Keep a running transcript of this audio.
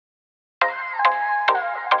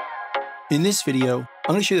In this video,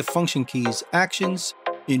 I'm going to show you the function keys actions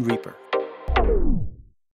in REAPER.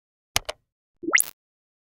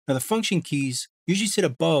 Now the function keys usually sit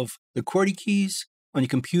above the QWERTY keys on your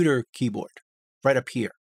computer keyboard, right up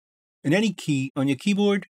here. And any key on your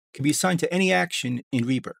keyboard can be assigned to any action in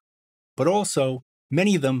REAPER, but also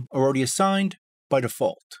many of them are already assigned by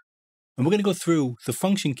default. And we're going to go through the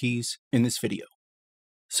function keys in this video.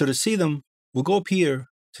 So to see them, we'll go up here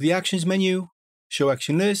to the Actions menu, Show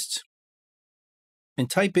Action List, and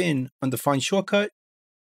type in under Find Shortcut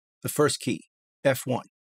the first key, F1.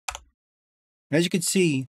 And as you can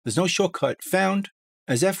see, there's no shortcut found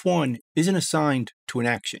as F1 isn't assigned to an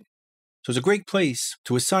action. So it's a great place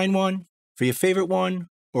to assign one for your favorite one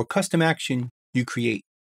or custom action you create.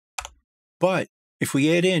 But if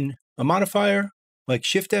we add in a modifier like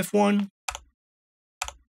Shift F1,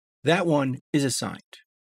 that one is assigned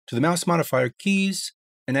to the mouse modifier keys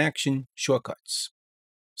and action shortcuts.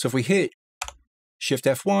 So if we hit Shift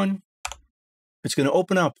F1, it's going to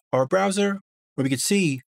open up our browser where we can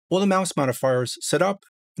see all the mouse modifiers set up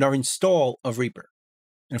in our install of REAPER.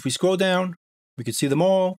 And if we scroll down, we can see them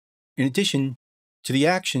all in addition to the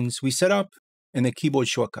actions we set up and the keyboard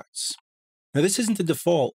shortcuts. Now this isn't the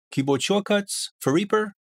default keyboard shortcuts for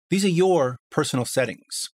REAPER. These are your personal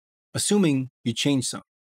settings, assuming you changed some.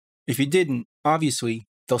 If you didn't, obviously,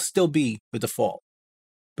 they'll still be the default.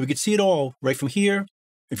 But we can see it all right from here.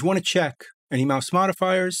 If you want to check any mouse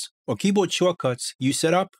modifiers or keyboard shortcuts you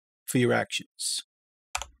set up for your actions.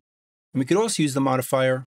 And we could also use the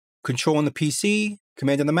modifier Control on the PC,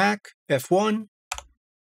 Command on the Mac, F1,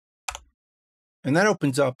 and that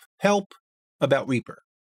opens up Help About REAPER.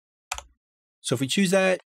 So if we choose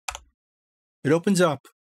that, it opens up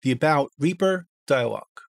the About REAPER dialog,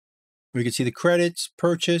 where you can see the credits,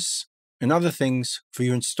 purchase, and other things for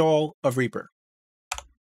your install of REAPER.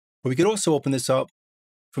 But we could also open this up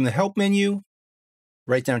from the Help menu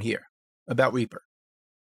right down here, About REAPER.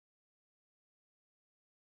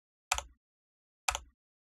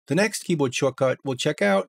 The next keyboard shortcut we'll check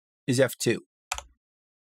out is F2.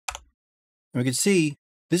 And we can see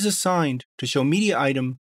this is assigned to show media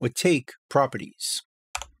item or take properties.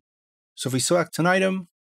 So if we select an item,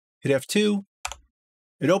 hit F2,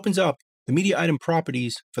 it opens up the media item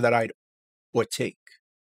properties for that item or take,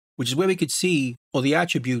 which is where we could see all the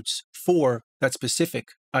attributes for that specific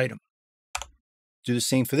item. Do the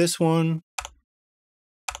same for this one,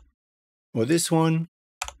 or this one.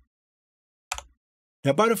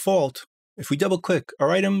 Now by default, if we double click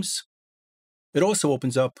our items, it also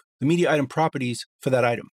opens up the media item properties for that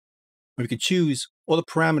item, where we could choose all the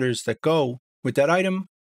parameters that go with that item.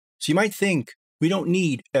 So you might think we don't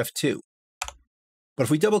need F2. But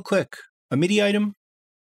if we double click a MIDI item,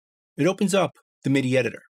 it opens up the MIDI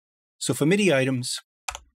editor. So for MIDI items,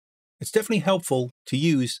 it's definitely helpful to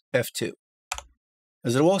use F2,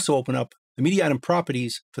 as it'll also open up the media item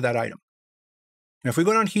properties for that item. Now if we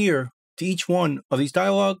go down here to each one of these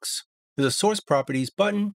dialogues, there's a source properties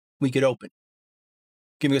button we could open,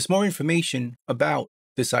 giving us more information about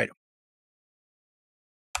this item.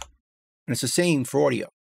 And it's the same for audio.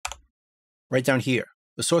 Right down here,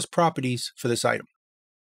 the source properties for this item,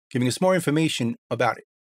 giving us more information about it.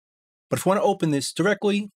 But if we want to open this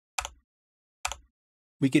directly,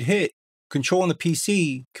 we could hit Control on the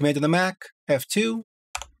PC, Command on the Mac, F2,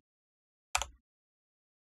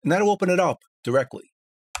 and that'll open it up directly.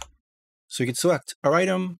 So you can select our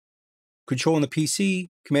item, Control on the PC,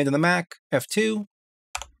 Command on the Mac, F2,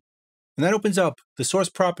 and that opens up the source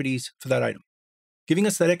properties for that item, giving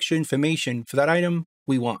us that extra information for that item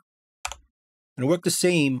we want. And it'll work the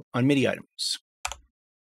same on MIDI items,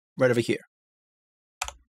 right over here.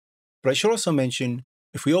 But I should also mention,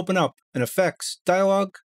 if we open up an effects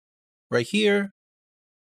dialog, right here,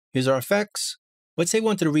 here's our effects. Let's say we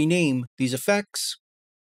wanted to rename these effects.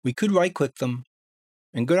 We could right-click them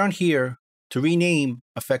and go down here to rename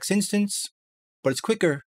effects instance, but it's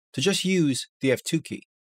quicker to just use the F2 key.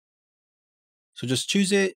 So just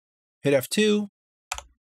choose it, hit F2,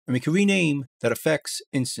 and we can rename that effects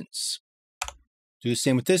instance. Do the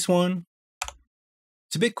same with this one.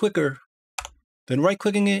 It's a bit quicker than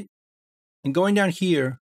right-clicking it and going down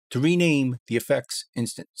here to rename the effects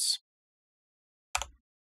instance.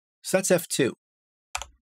 So that's F2.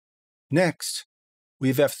 Next, we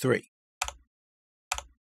have F3,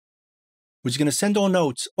 which is going to send all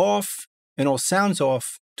notes off and all sounds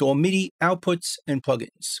off to all MIDI outputs and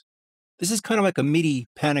plugins. This is kind of like a MIDI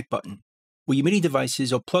panic button, where your MIDI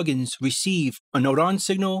devices or plugins receive a note on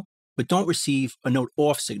signal, but don't receive a note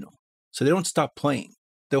off signal, so they don't stop playing.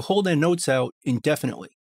 They'll hold their notes out indefinitely.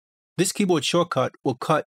 This keyboard shortcut will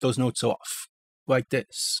cut those notes off, like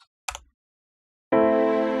this.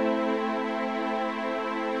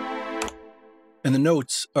 and the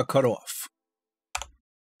notes are cut off.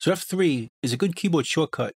 So F3 is a good keyboard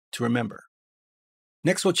shortcut to remember.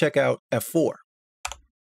 Next, we'll check out F4,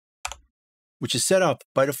 which is set up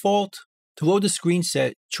by default to load the screen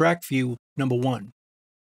set track view number 1.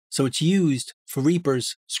 So it's used for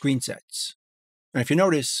REAPER's screen sets. And if you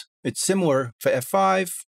notice, it's similar for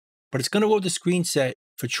F5, but it's going to load the screen set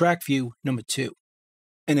for track view number 2.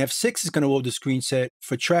 And F6 is going to load the screen set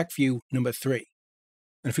for track view number 3.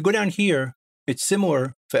 And if we go down here, it's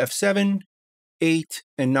similar for F7, 8,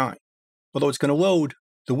 and 9, although it's going to load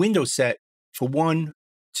the window set for 1,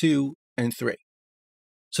 2, and 3.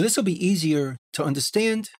 So this will be easier to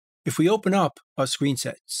understand if we open up our screen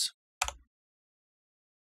sets.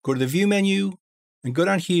 Go to the View menu and go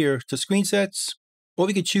down here to Screen Sets, or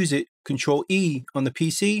we could choose it Control E on the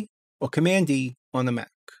PC or Command E on the Mac.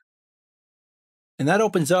 And that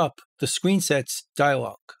opens up the Screen Sets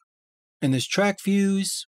dialog. And there's track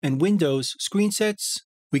views and Windows screen sets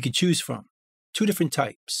we could choose from, 2 different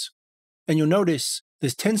types. And you'll notice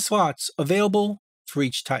there's 10 slots available for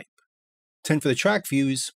each type, 10 for the track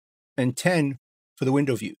views and 10 for the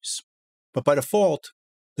window views. But by default,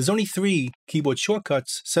 there's only 3 keyboard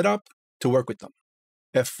shortcuts set up to work with them,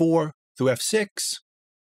 F4 through F6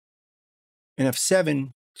 and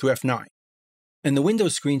F7 through F9. And the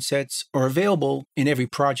Windows screen sets are available in every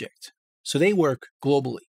project, so they work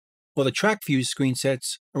globally, while the track views screen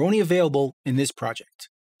sets are only available in this project.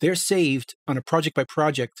 They're saved on a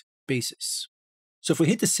project-by-project basis. So if we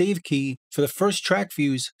hit the Save key for the first track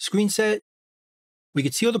views screen set, we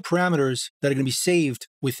can see all the parameters that are going to be saved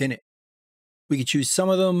within it. We could choose some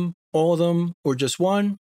of them, all of them, or just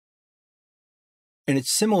one. And it's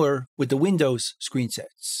similar with the Windows screen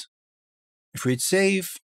sets. If we hit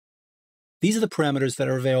Save, these are the parameters that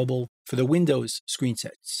are available for the Windows screen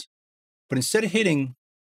sets. But instead of hitting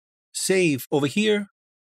Save over here,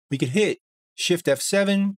 we could hit Shift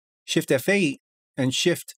F7, Shift F8, and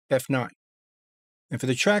Shift F9. And for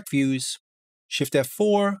the track views, Shift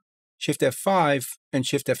F4, Shift F5, and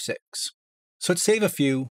Shift F6. So let's save a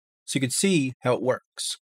few so you can see how it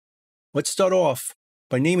works. Let's start off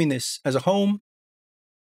by naming this as a home,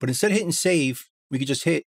 but instead of hitting Save, we could just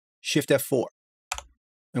hit Shift F4.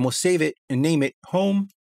 And we'll save it and name it home.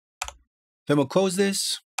 Then we'll close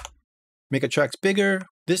this, make our tracks bigger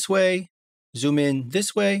this way, zoom in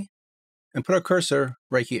this way, and put our cursor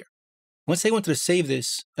right here. Let's say we wanted to save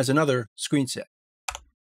this as another screen set.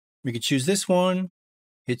 We could choose this one,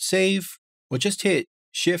 hit Save, or just hit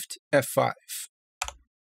Shift F5.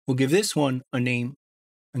 We'll give this one a name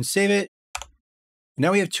and save it.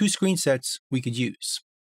 Now we have 2 screen sets we could use,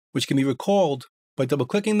 which can be recalled by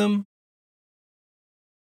double-clicking them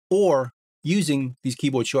or using these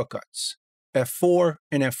keyboard shortcuts, F4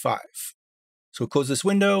 and F5. So we'll close this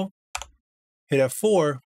window, hit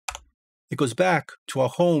F4, it goes back to our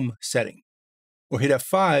home setting. Or hit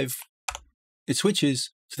F5, it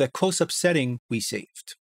switches to that close-up setting we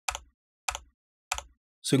saved.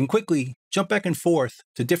 So we can quickly jump back and forth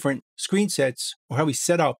to different screen sets or how we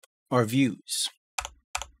set up our views.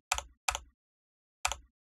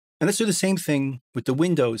 And let's do the same thing with the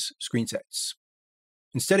Windows screen sets.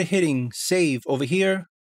 Instead of hitting Save over here,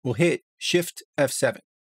 we'll hit Shift F7.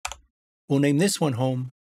 We'll name this one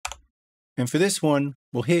home. And for this one,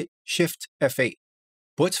 we'll hit Shift F8.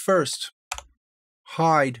 But let's first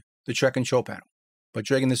hide the track control panel by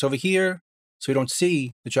dragging this over here so we don't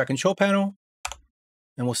see the track control panel.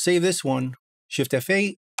 And we'll save this one, Shift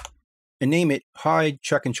F8, and name it Hide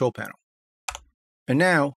Track Control Panel. And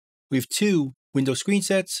now we have 2 Windows screen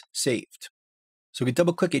sets saved. So we can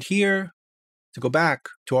double click it here to go back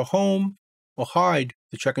to our home or hide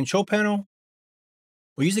the track control panel.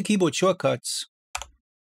 We'll use the keyboard shortcuts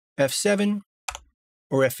F7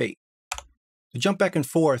 or F8 to jump back and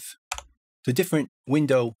forth to different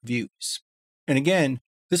window views. And again,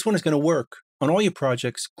 this one is going to work on all your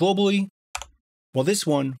projects globally, while this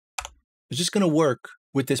one is just going to work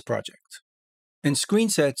with this project. And screen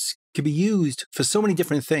sets can be used for so many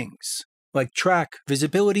different things, like track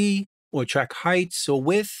visibility or track heights or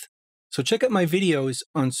width. So check out my videos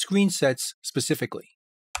on screen sets specifically.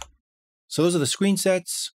 So those are the screen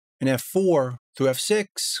sets in F4 through F6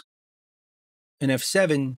 and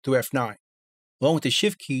F7 through F9, along with the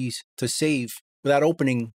Shift keys to save without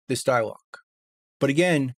opening this dialog. But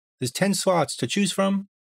again, there's 10 slots to choose from,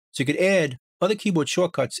 so you could add other keyboard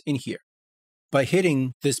shortcuts in here by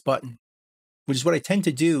hitting this button, which is what I tend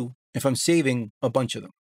to do if I'm saving a bunch of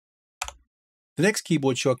them. The next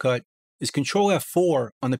keyboard shortcut is Control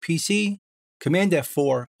F4 on the PC, Command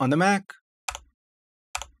F4 on the Mac,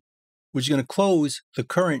 which is going to close the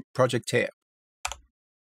current project tab.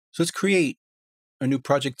 So let's create a new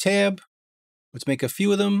project tab. Let's make a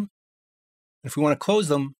few of them. If we want to close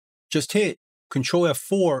them, just hit Control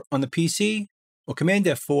F4 on the PC or Command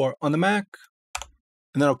F4 on the Mac,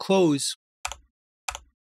 and that'll close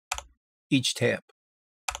each tab.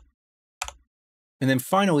 And then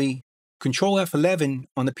finally, Control F11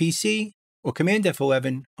 on the PC or Command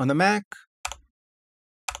F11 on the Mac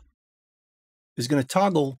is going to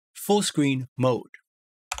toggle full screen mode.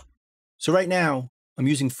 So right now, I'm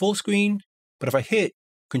using full screen, but if I hit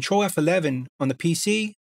Control F11 on the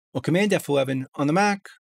PC or Command F11 on the Mac,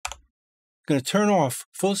 it's going to turn off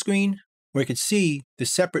full screen where you can see the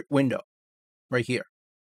separate window right here.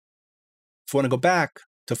 If you want to go back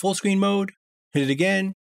to full screen mode, hit it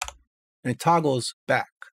again, and it toggles back.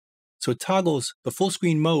 So it toggles the full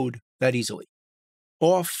screen mode that easily.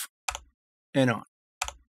 Off and on.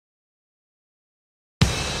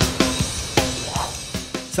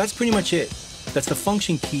 So that's pretty much it. That's the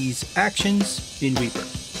function keys actions in Reaper.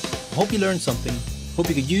 I hope you learned something, hope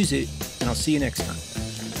you could use it, and I'll see you next time.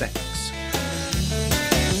 Thanks.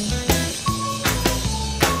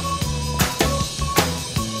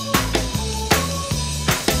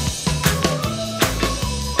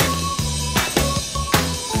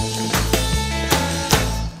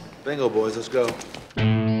 Bingo, boys, let's go.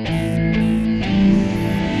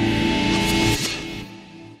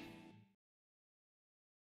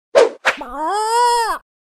 Bye.